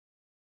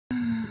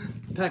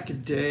Pack a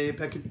day,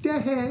 pack a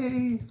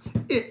day.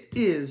 It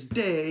is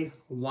day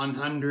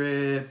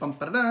 100.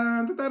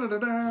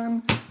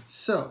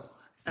 So,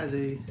 as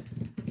a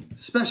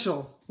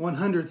special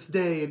 100th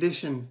day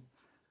edition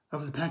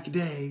of the Pack a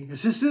Day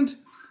assistant,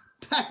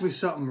 pack me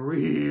something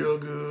real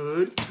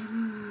good.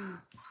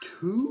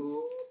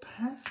 Two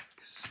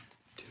packs.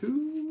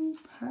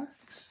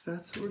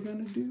 That's what we're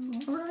gonna do.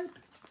 All right.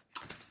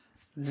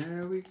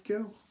 There we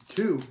go.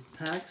 2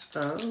 packs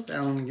of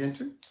Allen and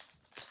Ginter.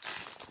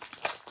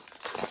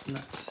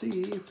 Let's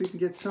see if we can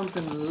get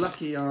something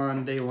lucky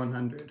on day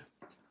 100.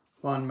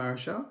 Juan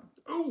Marshall.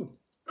 Oh!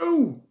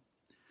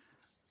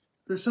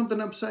 There's something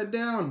upside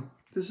down.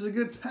 This is a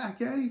good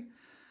pack, Eddie.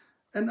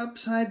 And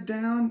upside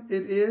down,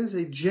 it is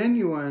a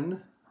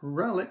genuine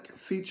relic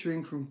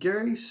featuring from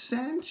Gary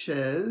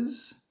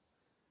Sanchez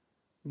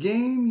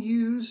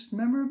game-used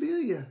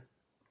memorabilia.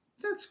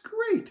 That's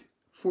great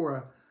for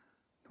a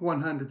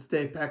 100th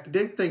day pack a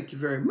day. Thank you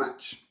very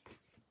much.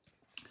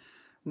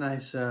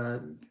 Nice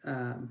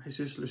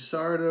Jesus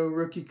Luzardo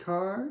rookie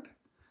card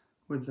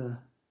with the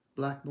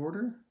black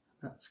border.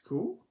 That's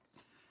cool.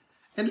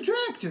 And a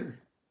tractor.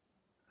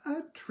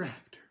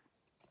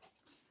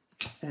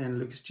 And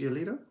Lucas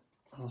Giolito.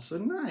 Also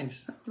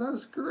nice. That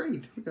was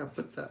great. We got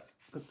to put that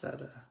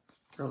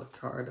relic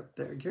card up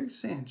there. Gary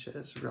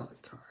Sanchez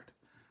relic card.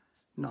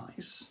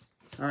 Nice.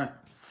 All right.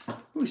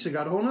 We still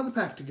got a whole nother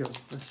pack to go.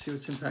 Let's see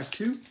what's in pack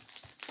 2.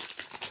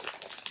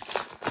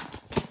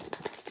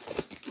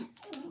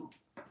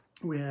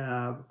 We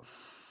have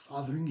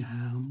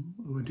Fotheringham,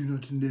 who I do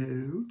not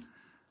know.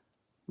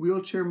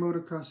 Wheelchair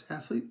motocross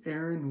athlete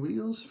Aaron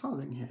Wheels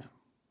Fotheringham.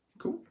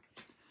 Cool.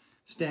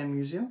 Stan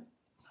Musial.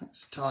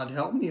 Nice. Todd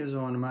Helton. He was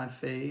one of my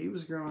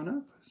faves growing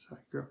up. So I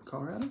grew up in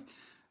Colorado.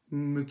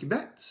 Mookie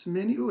Betts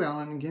mini.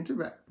 Allen and Ginter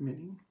back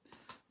mini.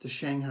 The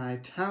Shanghai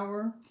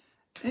Tower.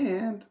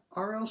 And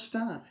R.L.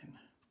 Stein.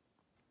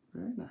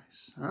 Very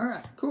nice. All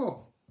right.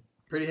 Cool.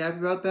 Pretty happy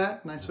about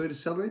that. Nice way to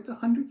celebrate the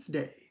 100th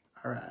day.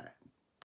 All right.